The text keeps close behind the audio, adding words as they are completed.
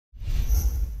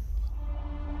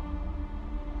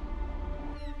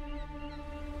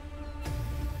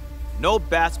No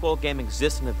basketball game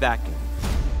exists in a vacuum.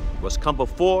 What's come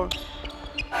before,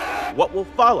 what will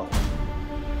follow.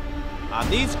 On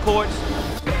these courts,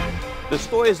 the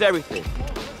story is everything.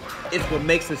 It's what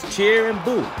makes us cheer and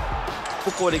boo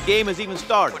before the game has even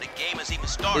started.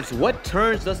 It's what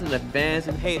turns us into fans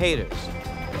and haters.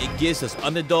 It gives us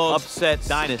underdogs, upsets,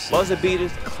 dynasties, buzzer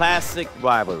beaters, classic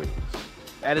rivalries.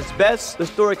 At its best, the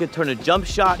story can turn a jump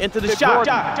shot into the shot.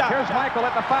 Here's Michael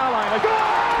at the foul line. The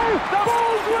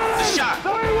Bulls win! The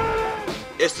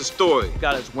shot. It's the story.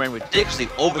 Got us wearing ridiculously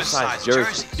oversized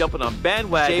jerseys, jumping on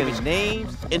bandwagons, shaving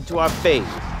names into our face.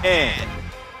 And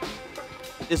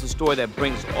it's a story that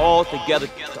brings all together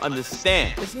to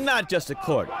understand. It's not just a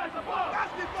court.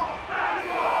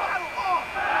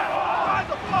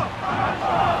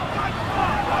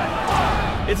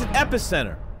 It's an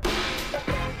epicenter.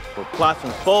 Where plots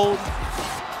unfold.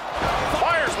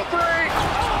 Fires the three!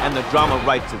 And the drama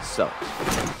writes itself.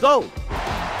 So,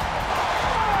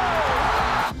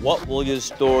 what will your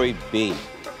story be?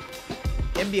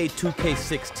 NBA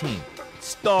 2K16.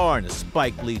 Star in a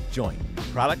Spike Lee joint.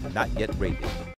 Product not yet rated.